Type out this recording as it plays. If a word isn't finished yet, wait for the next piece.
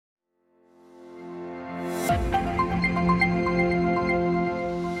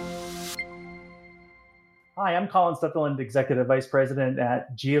I'm Colin Sutherland, Executive Vice President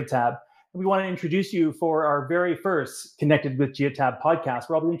at Geotab. We want to introduce you for our very first Connected with Geotab podcast,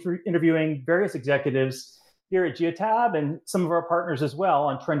 where I'll be interviewing various executives here at Geotab and some of our partners as well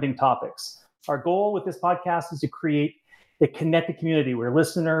on trending topics. Our goal with this podcast is to create a connected community where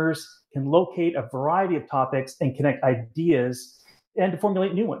listeners can locate a variety of topics and connect ideas and to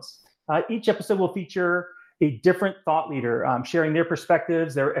formulate new ones. Each episode will feature a different thought leader sharing their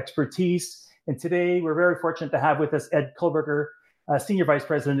perspectives, their expertise. And today we're very fortunate to have with us Ed Kohlberger, Senior Vice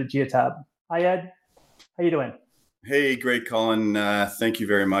President at Geotab. Hi, Ed. How you doing? Hey, great, Colin. Thank you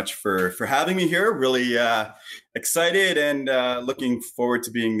very much for having me here. Really excited and looking forward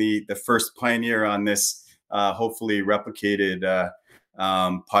to being the first pioneer on this hopefully replicated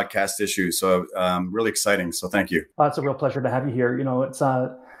podcast issue. So really exciting. So thank you. It's a real pleasure to have you here. You know, it's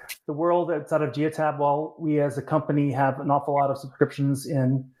the world outside of Geotab. While we as a company have an awful lot of subscriptions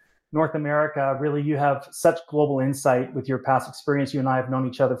in North America, really you have such global insight with your past experience. You and I have known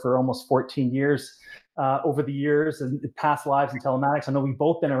each other for almost 14 years over the years and past lives in telematics. I know we've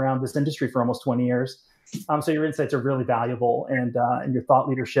both been around this industry for almost 20 years. So your insights are really valuable, and your thought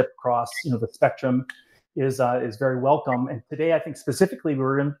leadership across the spectrum is very welcome. And today, I think specifically,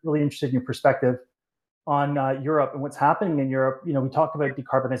 we're really interested in your perspective on Europe and what's happening in Europe. We talked about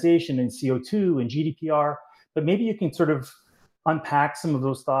decarbonization and CO2 and GDPR, but maybe you can sort of unpack some of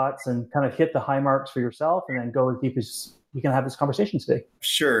those thoughts and kind of hit the high marks for yourself and then go as deep as we can have this conversation today.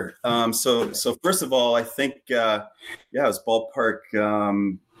 Sure. So first of all, I think, it was ballpark,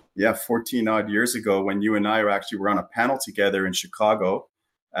 14 odd years ago when you and I were on a panel together in Chicago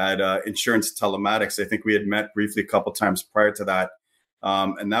at Insurance Telematics. I think we had met briefly a couple times prior to that.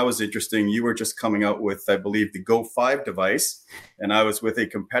 And that was interesting. You were just coming out with, I believe, the Go 5 device. And I was with a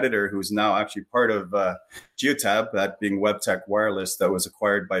competitor who's now actually part of Geotab, that being WebTech Wireless, that was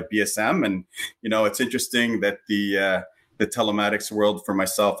acquired by BSM. And, it's interesting that the telematics world for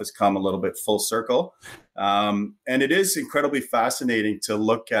myself has come a little bit full circle. And it is incredibly fascinating to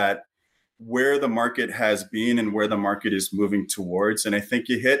look at where the market has been and where the market is moving towards. And I think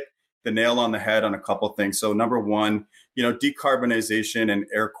you hit the nail on the head on a couple of things. So number one, decarbonization and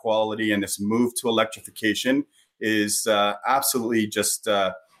air quality and this move to electrification is absolutely just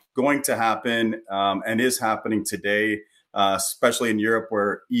going to happen and is happening today, especially in Europe,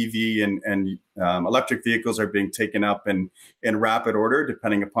 where EV and electric vehicles are being taken up in rapid order,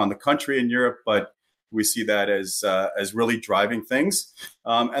 depending upon the country in Europe. But we see that as really driving things.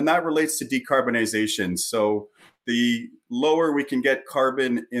 And that relates to decarbonization. So the lower we can get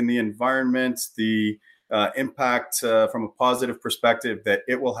carbon in the environment, the impact from a positive perspective that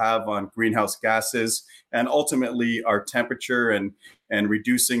it will have on greenhouse gases and ultimately our temperature and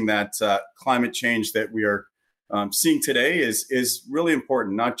reducing that climate change that we are seeing today is really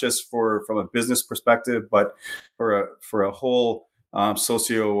important, not just from a business perspective, but for a whole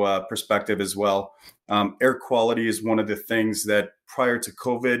socio perspective as well. Air quality is one of the things that prior to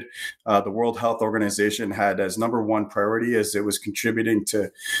COVID, the World Health Organization had as number one priority, as it was contributing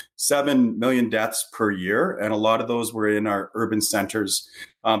to 7 million deaths per year. And a lot of those were in our urban centers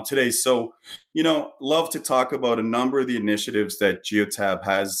today. So, love to talk about a number of the initiatives that Geotab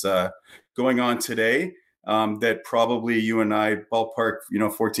has going on today that probably you and I ballpark,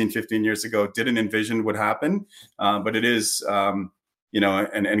 14, 15 years ago didn't envision would happen. But it is,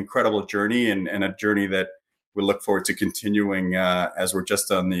 an incredible journey and a journey that we look forward to continuing as we're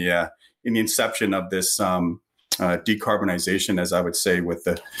just on the in the inception of this decarbonization, as I would say, with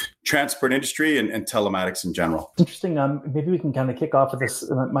the transport industry and telematics in general. Interesting. Maybe we can kind of kick off with this.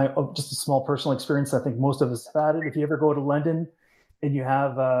 Just a small personal experience. I think most of us have had it. If you ever go to London and you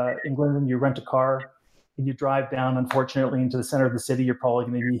have England and you rent a car and you drive down, unfortunately, into the center of the city, you're probably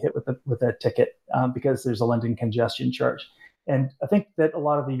going to be hit with a ticket because there's a London congestion charge. And I think that a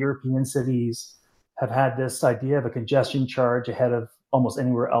lot of the European cities have had this idea of a congestion charge ahead of almost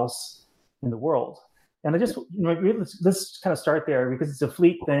anywhere else in the world. And I just, let's kind of start there because it's a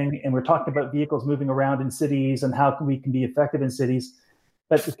fleet thing. And we're talking about vehicles moving around in cities and how we can be effective in cities.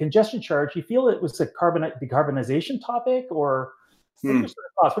 But the congestion charge, you feel it was a decarbonization topic, or what are your sort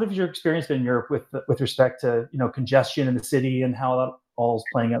of thoughts? What have your experience been in Europe with respect to, congestion in the city and how that all is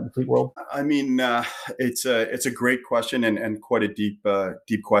playing out in the fleet world? I mean, it's a great question and quite a deep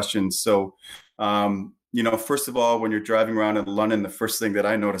question. So, first of all, when you're driving around in London, the first thing that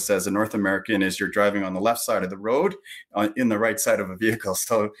I notice as a North American is you're driving on the left side of the road, in the right side of a vehicle.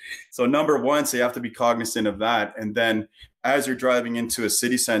 So number one, so you have to be cognizant of that. And then as you're driving into a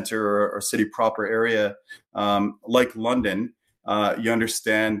city center or city proper area, like London, you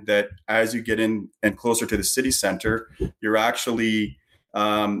understand that as you get in and closer to the city center, you're actually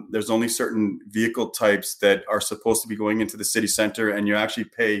there's only certain vehicle types that are supposed to be going into the city center, and you actually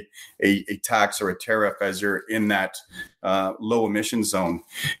pay a tax or a tariff as you're in that low emission zone.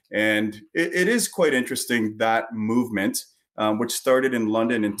 And it is quite interesting, that movement, which started in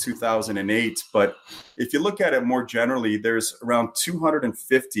London in 2008. But if you look at it more generally, there's around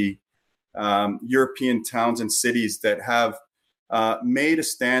 250 European towns and cities that have made a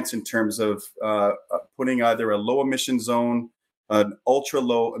stance in terms of putting either a low emission zone, an ultra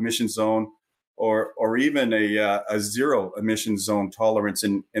low emission zone, or even a zero emission zone tolerance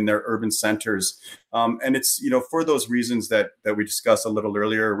in their urban centers. And it's, for those reasons that we discussed a little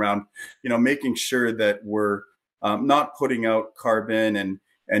earlier around, making sure that we're not putting out carbon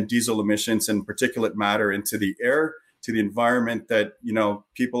and diesel emissions and particulate matter into the air, to the environment that,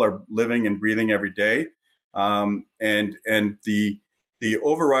 people are living and breathing every day. And the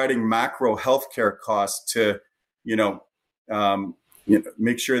overriding macro healthcare costs to,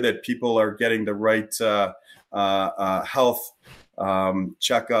 make sure that people are getting the right health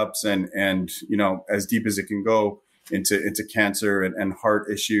checkups and as deep as it can go into cancer and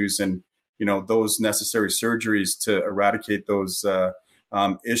heart issues and those necessary surgeries to eradicate those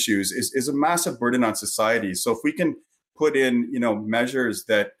issues is a massive burden on society. So if we can put in measures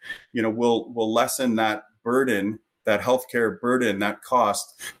that will lessen that burden, that healthcare burden, that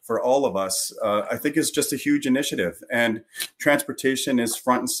cost for all of us, I think is just a huge initiative. And transportation is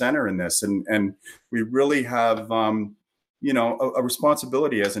front and center in this. And we really have, a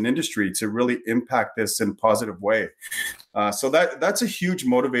responsibility as an industry to really impact this in a positive way. So that's a huge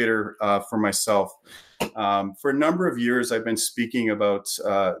motivator for myself. For a number of years, I've been speaking about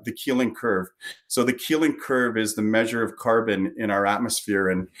the Keeling curve. So the Keeling curve is the measure of carbon in our atmosphere.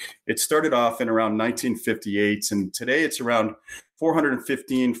 And it started off in around 1958. And today it's around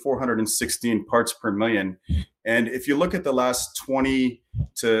 415, 416 parts per million. And if you look at the last 20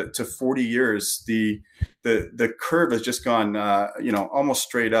 to 40 years, the curve has just gone, almost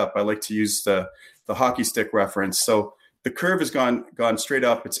straight up. I like to use the hockey stick reference. So the curve has gone straight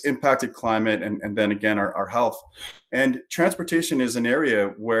up. It's impacted climate and then again our health. And transportation is an area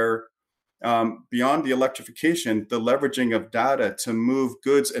where beyond the electrification, the leveraging of data to move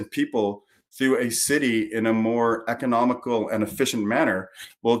goods and people through a city in a more economical and efficient manner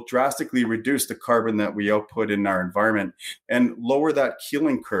will drastically reduce the carbon that we output in our environment and lower that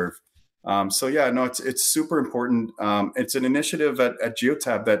Keeling curve. It's super important. It's an initiative at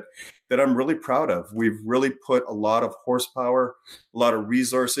Geotab that I'm really proud of. We've really put a lot of horsepower, a lot of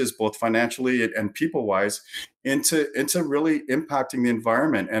resources, both financially and people-wise, into really impacting the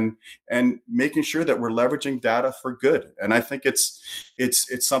environment and making sure that we're leveraging data for good. And I think it's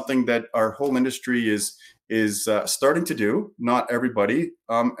something that our whole industry is starting to do. Not everybody,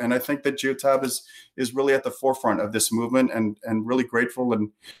 and I think that Geotab is really at the forefront of this movement, and really grateful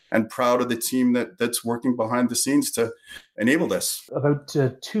and proud of the team that's working behind the scenes to enable this. About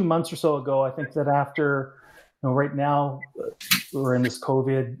 2 months or so ago, I think that after, right now we're in this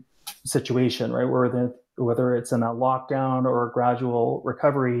COVID situation, right? Whether it's in a lockdown or a gradual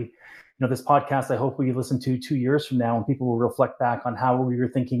recovery, this podcast, I hope we listen to 2 years from now and people will reflect back on how we were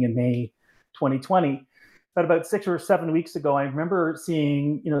thinking in May 2020. But about 6 or 7 weeks ago, I remember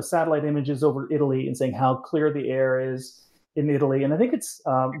seeing, satellite images over Italy and saying how clear the air is in Italy. And I think it's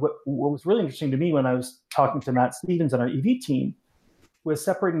what was really interesting to me when I was talking to Matt Stevens and our EV team was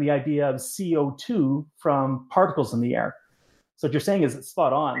separating the idea of CO2 from particles in the air. So what you're saying is it's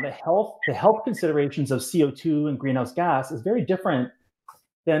spot on. The health considerations of CO2 and greenhouse gas is very different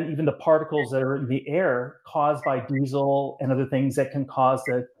than even the particles that are in the air caused by diesel and other things that can cause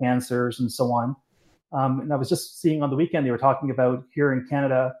the cancers and so on. And I was just seeing on the weekend, they were talking about here in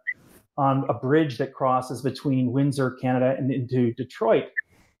Canada on a bridge that crosses between Windsor, Canada, and into Detroit.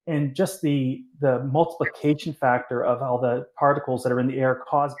 And just the multiplication factor of all the particles that are in the air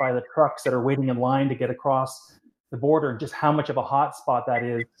caused by the trucks that are waiting in line to get across the border, and just how much of a hot spot that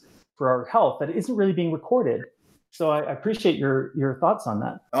is for our health that isn't really being recorded. So I appreciate your thoughts on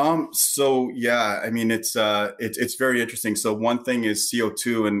that. It's very interesting. So one thing is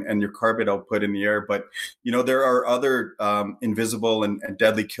CO2 and your carbon output in the air, but there are other invisible and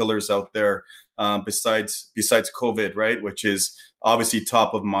deadly killers out there besides COVID, right? Which is obviously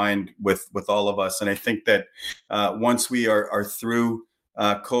top of mind with all of us. And I think that once we are through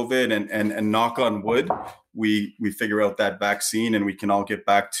COVID and knock on wood, we figure out that vaccine and we can all get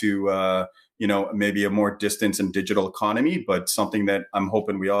back to maybe a more distance and digital economy, but something that I'm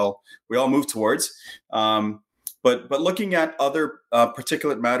hoping we all move towards. But looking at other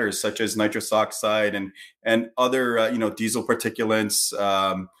particulate matters such as nitrous oxide and other diesel particulates,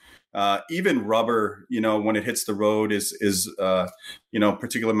 even rubber, when it hits the road is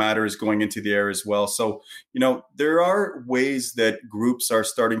particulate matter is going into the air as well. So, there are ways that groups are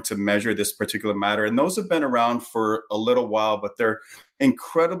starting to measure this particulate matter, and those have been around for a little while, but they're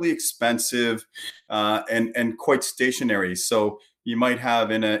incredibly expensive and quite stationary. So you might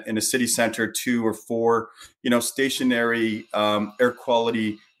have in a city center 2 or 4, stationary air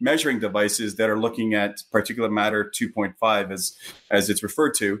quality measuring devices that are looking at particulate matter 2.5 as it's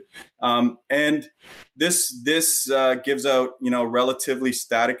referred to, and this gives out relatively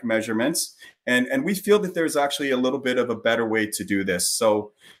static measurements, and we feel that there's actually a little bit of a better way to do this.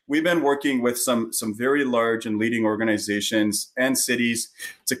 So we've been working with some very large and leading organizations and cities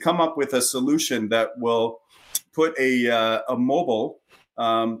to come up with a solution that will put a mobile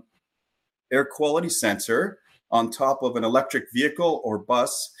air quality sensor on top of an electric vehicle or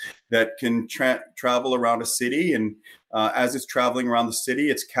bus that can travel around a city. And as it's traveling around the city,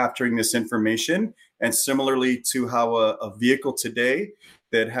 it's capturing this information. And similarly to how a vehicle today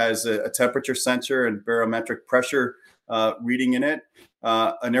that has a temperature sensor and barometric pressure reading in it,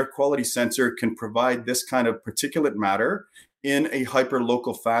 an air quality sensor can provide this kind of particulate matter in a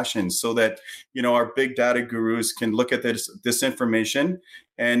hyper-local fashion, so that our big data gurus can look at this information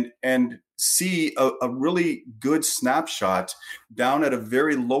and see a really good snapshot down at a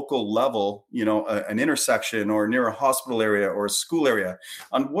very local level, an intersection or near a hospital area or a school area,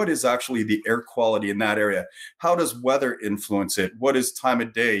 on what is actually the air quality in that area. How does weather influence it? What is time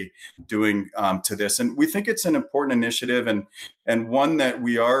of day doing to this? And we think it's an important initiative and one that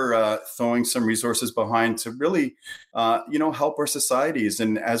we are throwing some resources behind to really, help our societies.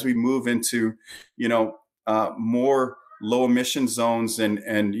 And as we move into, more low emission zones and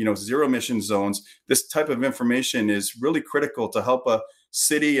zero emission zones, this type of information is really critical to help a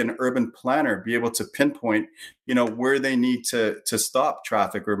city and urban planner be able to pinpoint, where they need to stop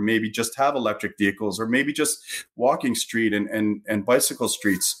traffic, or maybe just have electric vehicles, or maybe just walking street and bicycle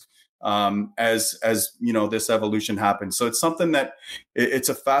streets as this evolution happens. So it's something that it's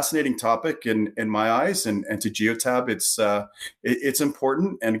a fascinating topic in my eyes, and to Geotab, it's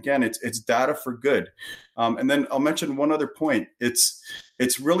important. And again, it's data for good. And then I'll mention one other point. It's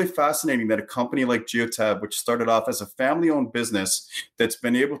really fascinating that a company like Geotab, which started off as a family-owned business, that's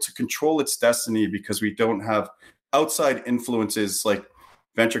been able to control its destiny because we don't have outside influences like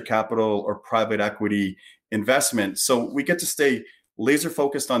venture capital or private equity investment. So we get to stay laser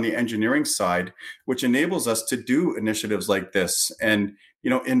focused on the engineering side, which enables us to do initiatives like this and,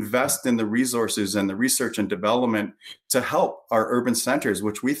 invest in the resources and the research and development to help our urban centers,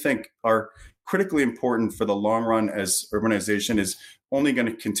 which we think are critically important for the long run, as urbanization is only going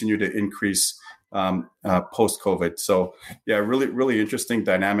to continue to increase post-COVID. So yeah, really, really interesting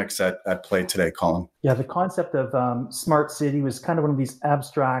dynamics at play today, Colin. Yeah, the concept of smart city was kind of one of these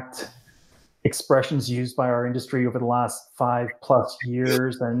abstract expressions used by our industry over the last 5+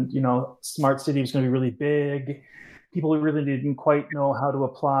 years. And, smart city was going to be really big. People really didn't quite know how to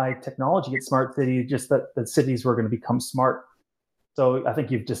apply technology at smart city, just that the cities were going to become smart. So I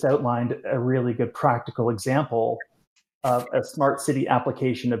think you've just outlined a really good practical example of a smart city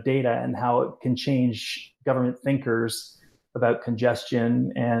application of data and how it can change government thinkers about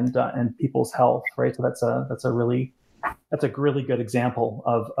congestion and people's health, right? So that's a really good example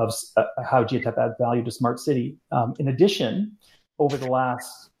of how Geotab adds value to smart city. In addition, over the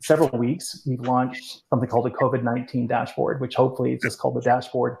last several weeks, we've launched something called a COVID-19 dashboard, which hopefully is just called the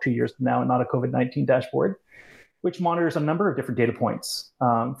dashboard 2 years from now, and not a COVID-19 dashboard, which monitors a number of different data points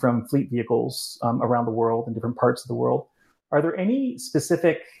from fleet vehicles around the world in different parts of the world. Are there any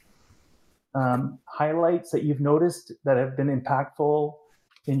specific highlights that you've noticed that have been impactful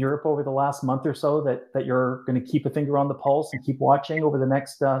in Europe over the last month or so that you're going to keep a finger on the pulse and keep watching over the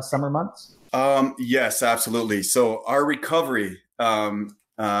next summer months? Yes, absolutely. So our recovery, of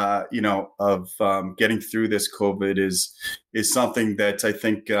getting through this COVID is something that I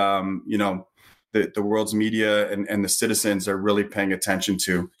think, the world's media and the citizens are really paying attention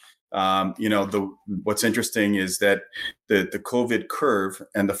to. What's interesting is that the COVID curve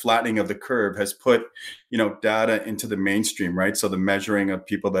and the flattening of the curve has put, data into the mainstream, right? So the measuring of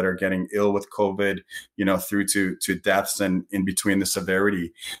people that are getting ill with COVID, through to deaths and in between the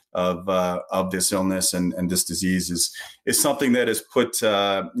severity of this illness and this disease is something that has put,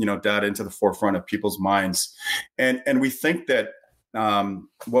 data into the forefront of people's minds. And we think that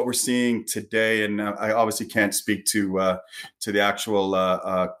what we're seeing today, and I obviously can't speak to the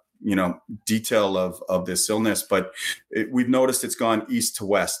actual detail of this illness, but we've noticed it's gone east to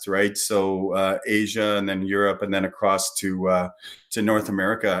west, right? So Asia, and then Europe, and then across to North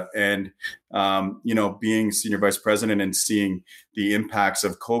America. And being senior vice president and seeing the impacts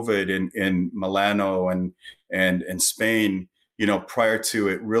of COVID in Milano and Spain, prior to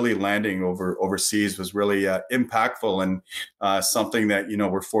it really landing overseas was really impactful, and something that,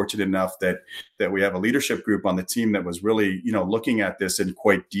 we're fortunate enough that we have a leadership group on the team that was really, looking at this in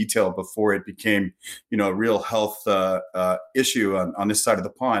quite detail before it became, a real health issue on this side of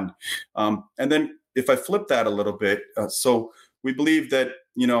the pond. And then if I flip that a little bit, so we believe that,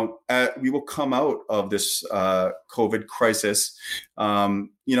 we will come out of this COVID crisis,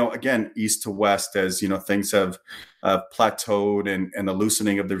 again, east to west, as, things have plateaued, and the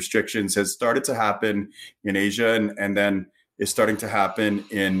loosening of the restrictions has started to happen in Asia, and then is starting to happen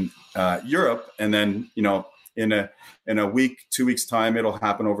in Europe. And then, in a week, 2 weeks time, it'll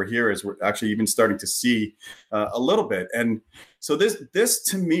happen over here, as we're actually even starting to see a little bit. And so this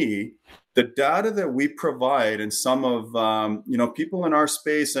to me, the data that we provide, and some of people in our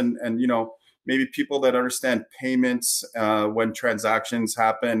space, and maybe people that understand payments when transactions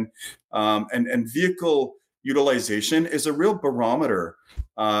happen, and vehicle utilization is a real barometer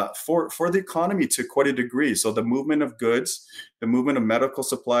for the economy to quite a degree. So the movement of goods, the movement of medical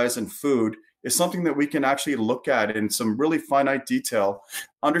supplies and food is something that we can actually look at in some really finite detail,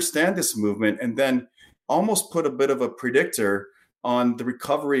 understand this movement, and then almost put a bit of a predictor on the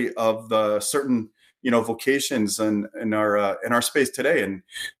recovery of the certain vocations in our space today. And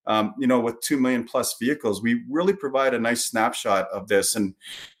with 2 million plus vehicles, we really provide a nice snapshot of this. And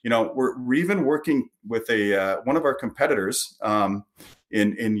we're even working with one of our competitors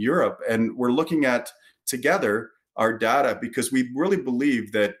in Europe, and we're looking at together our data, because we really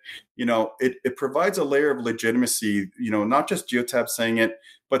believe that it provides a layer of legitimacy, not just Geotab saying it,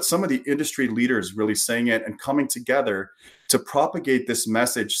 but some of the industry leaders really saying it and coming together to propagate this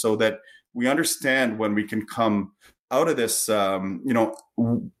message, so that we understand when we can come out of this,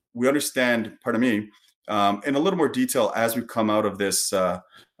 we understand, in a little more detail as we come out of this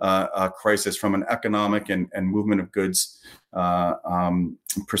crisis from an economic and movement of goods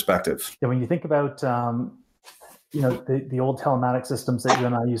perspective. Yeah, when you think about, the old telematic systems that you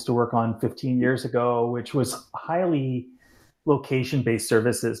and I used to work on 15 years ago, which was highly location-based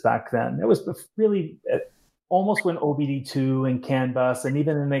services back then. It was really almost when OBD2 and CAN bus and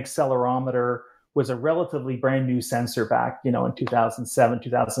even an accelerometer was a relatively brand new sensor back, in 2007,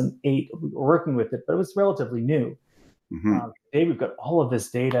 2008. We were working with it, but it was relatively new. Mm-hmm. Today we've got all of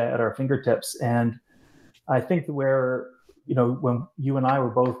this data at our fingertips. And I think where, when you and I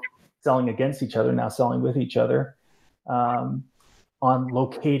were both selling against each other, now selling with each other, on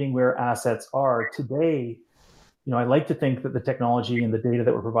locating where assets are today, I like to think that the technology and the data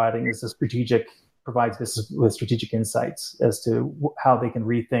that we're providing provides business with strategic insights as to how they can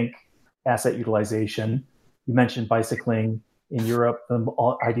rethink asset utilization. You mentioned bicycling in Europe,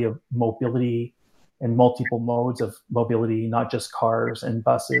 the idea of mobility and multiple modes of mobility, not just cars and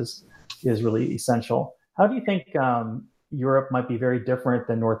buses, is really essential. How do you think Europe might be very different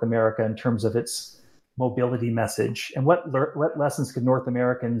than North America in terms of its mobility message? And what lessons could North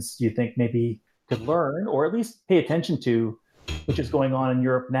Americans, do you think, maybe could learn, or at least pay attention to, which is going on in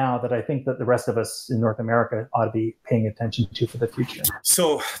Europe now, that I think that the rest of us in North America ought to be paying attention to for the future?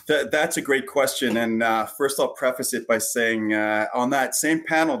 So that's a great question. And first I'll preface it by saying on that same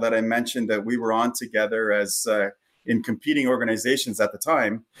panel that I mentioned that we were on together as in competing organizations at the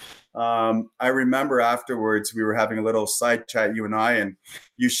time, I remember afterwards we were having a little side chat, you and I, and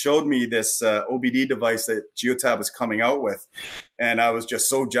you showed me this OBD device that Geotab was coming out with. And I was just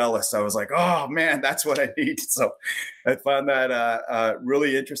so jealous. I was like, oh man, that's what I need. So I found that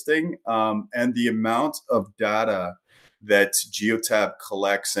really interesting. And the amount of data that Geotab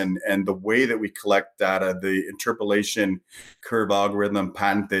collects and the way that we collect data, the interpolation curve algorithm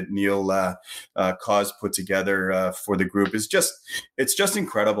patent that Neil Cause put together for the group it's just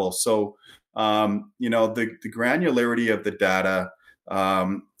incredible. So, the granularity of the data,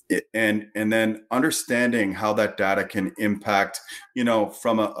 and then understanding how that data can impact,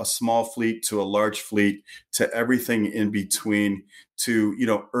 from a small fleet to a large fleet to everything in between, to,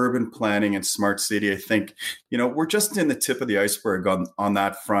 urban planning and smart city. I think, we're just in the tip of the iceberg on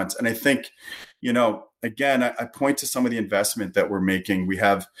that front. And I think, again, I point to some of the investment that we're making. We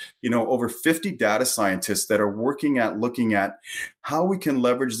have, over 50 data scientists that are looking at how we can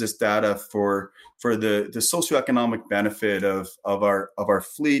leverage this data for the socioeconomic benefit of our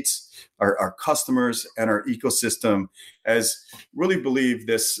fleets, our customers, and our ecosystem, as really believe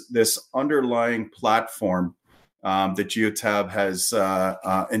this underlying platform that Geotab has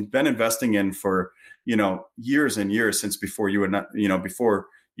been investing in for years and years, since before you and before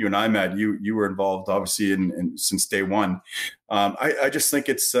you and I met. You were involved obviously in since day one. I just think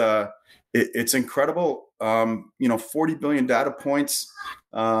it's incredible. 40 billion data points.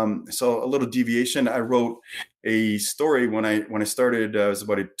 So a little deviation. I wrote a story when I started. I was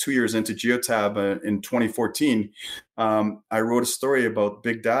about 2 years into Geotab in 2014. I wrote a story about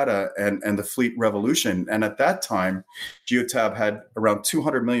big data and the fleet revolution. And at that time, Geotab had around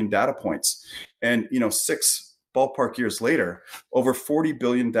 200 million data points. And 6 ballpark years later, over 40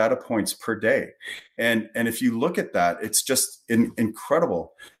 billion data points per day. And if you look at that, it's just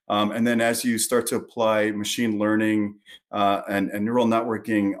incredible. And then as you start to apply machine learning and neural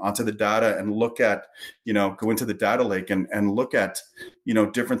networking onto the data and look at, go into the data lake and look at,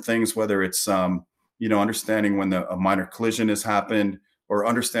 different things, whether it's, understanding when a minor collision has happened, or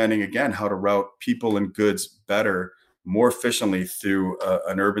understanding, again, how to route people and goods better, more efficiently through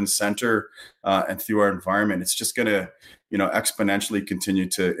an urban center and through our environment. It's just going to, exponentially continue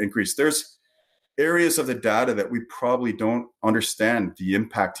to increase. There's areas of the data that we probably don't understand the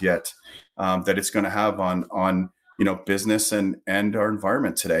impact yet that it's going to have on business and our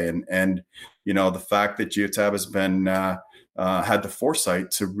environment today. And the fact that Geotab has been had the foresight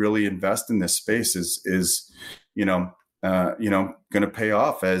to really invest in this space is going to pay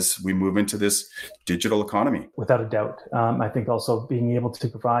off as we move into this digital economy. Without a doubt. I think also being able to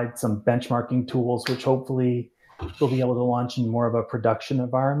provide some benchmarking tools, which hopefully we'll be able to launch in more of a production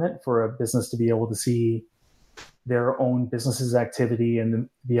environment for a business to be able to see their own business's activity and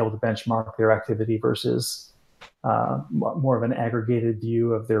be able to benchmark their activity versus more of an aggregated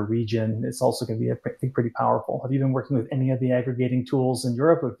view of their region. It's also going to be, I think, pretty powerful. Have you been working with any of the aggregating tools in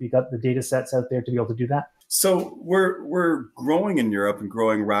Europe? Have you got the data sets out there to be able to do that? So we're growing in Europe and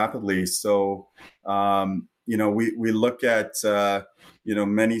growing rapidly. So, we look at,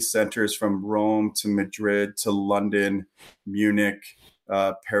 many centers from Rome to Madrid to London, Munich,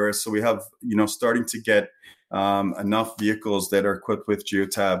 Paris. So we have, starting to get enough vehicles that are equipped with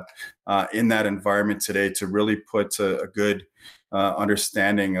Geotab in that environment today to really put a good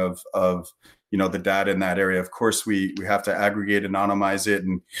understanding of the data in that area. Of course, we have to aggregate, anonymize it,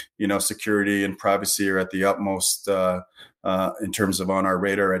 and security and privacy are at the utmost in terms of on our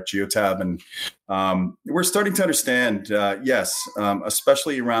radar at Geotab. And we're starting to understand,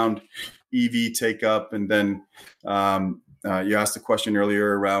 especially around EV take up, and then you asked a question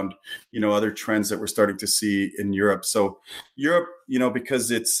earlier around, other trends that we're starting to see in Europe. So Europe,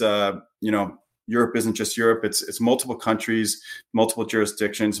 because it's, Europe isn't just Europe, it's multiple countries, multiple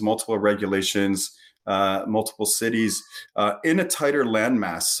jurisdictions, multiple regulations, multiple cities in a tighter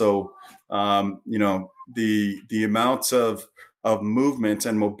landmass. So, the amount of movement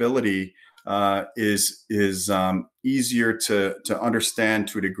and mobility is easier to understand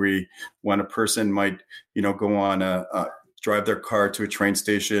to a degree when a person might, go on drive their car to a train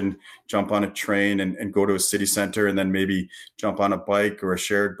station, jump on a train and go to a city center, and then maybe jump on a bike or a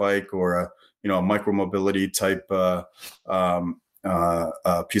shared bike or a micromobility type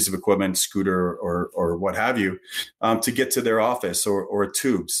piece of equipment, scooter or what have you, to get to their office or a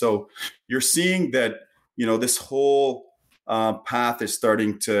tube. So you're seeing that, this whole path is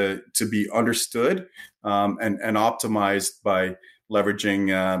starting to be understood and optimized by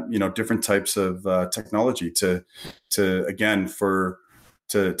leveraging different types of technology to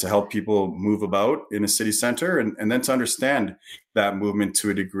help people move about in a city center, and then to understand that movement to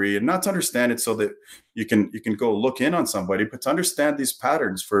a degree, and not to understand it so that you can go look in on somebody, but to understand these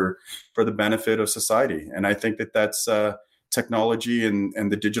patterns for the benefit of society. And I think that's technology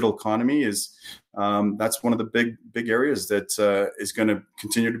and the digital economy is that's one of the big areas that is going to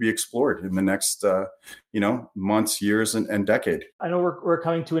continue to be explored in the next months, years, and decade. I know we're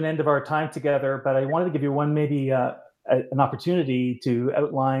coming to an end of our time together, but I wanted to give you one an opportunity to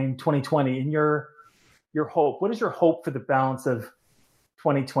outline 2020 and your hope. What is your hope for the balance of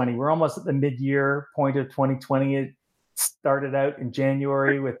 2020? We're almost at the mid-year point of 2020. It started out in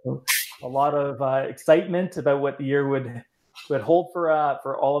January with a lot of excitement about what the year would hold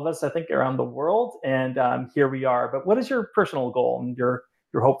for all of us, I think, around the world. And here we are. But what is your personal goal and your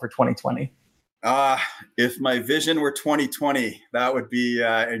hope for 2020? If my vision were 2020, that would be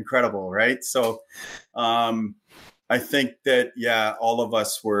incredible, right? So I think that, all of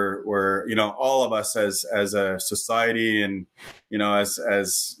us were all of us as a society and,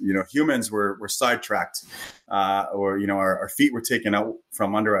 as humans were sidetracked or, our feet were taken out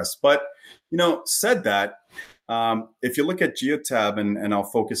from under us. But, said that, if you look at Geotab, and I'll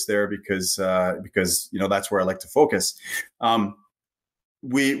focus there because that's where I like to focus.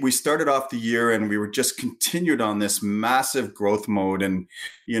 we started off the year and we were just continued on this massive growth mode, and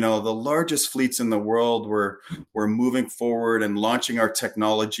the largest fleets in the world were moving forward and launching our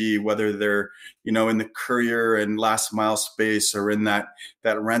technology, whether they're in the courier and last mile space, or in that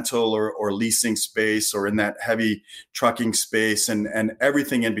rental or leasing space, or in that heavy trucking space, and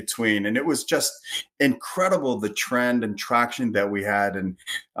everything in between. And it was just incredible, the trend and traction that we had, and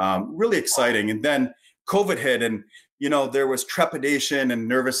really exciting. And then COVID hit, and there was trepidation and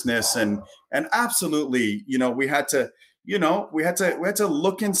nervousness, and absolutely, we had to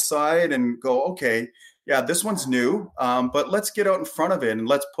look inside and go, okay, yeah, this one's new, but let's get out in front of it, and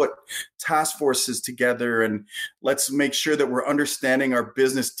let's put task forces together, and let's make sure that we're understanding our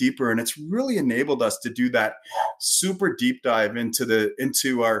business deeper. And it's really enabled us to do that super deep dive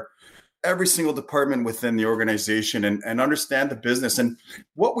into our every single department within the organization, and understand the business. And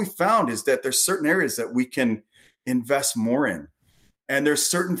what we found is that there's certain areas that we can invest more in. And there's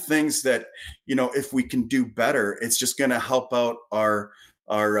certain things that, if we can do better, it's just going to help out our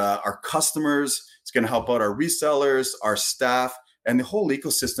customers. It's going to help out our resellers, our staff, and the whole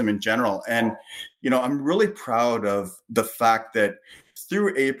ecosystem in general. And, I'm really proud of the fact that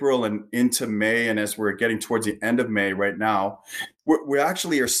through April and into May, and as we're getting towards the end of May right now, we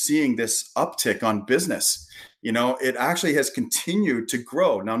actually are seeing this uptick on business. It actually has continued to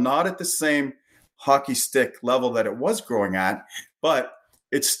grow. Now, not at the same hockey stick level that it was growing at, but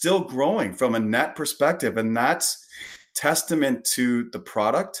it's still growing from a net perspective. And that's testament to the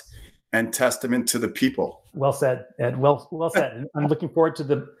product and testament to the people. Well said, Ed. Well said. I'm looking forward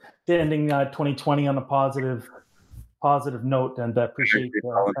to ending 2020 on a positive note, and appreciate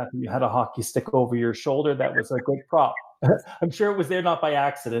that you had a hockey stick over your shoulder. That was a great prop. I'm sure it was there not by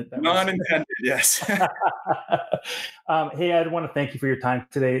accident. Not intended, yes. Hey, I want to thank you for your time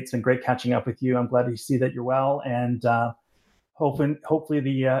today. It's been great catching up with you. I'm glad to see that you're well, and hopefully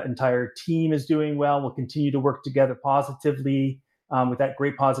the entire team is doing well. We'll continue to work together positively with that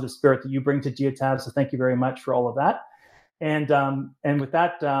great positive spirit that you bring to Geotab. So thank you very much for all of that. And with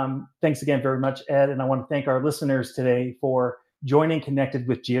that, thanks again very much, Ed. And I want to thank our listeners today for joining Connected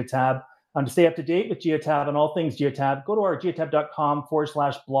with Geotab. To stay up to date with Geotab and all things Geotab, go to our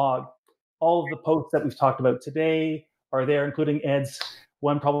geotab.com/blog. All of the posts that we've talked about today are there, including Ed's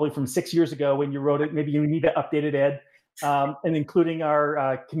one probably from 6 years ago when you wrote it. Maybe you need to update it, Ed. And including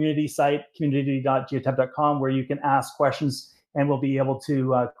our community site, community.geotab.com, where you can ask questions and we'll be able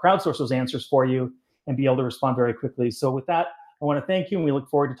to crowdsource those answers for you and be able to respond very quickly. So with that, I want to thank you, and we look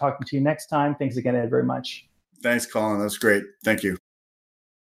forward to talking to you next time. Thanks again, Ed, very much. Thanks, Colin. That's great. Thank you.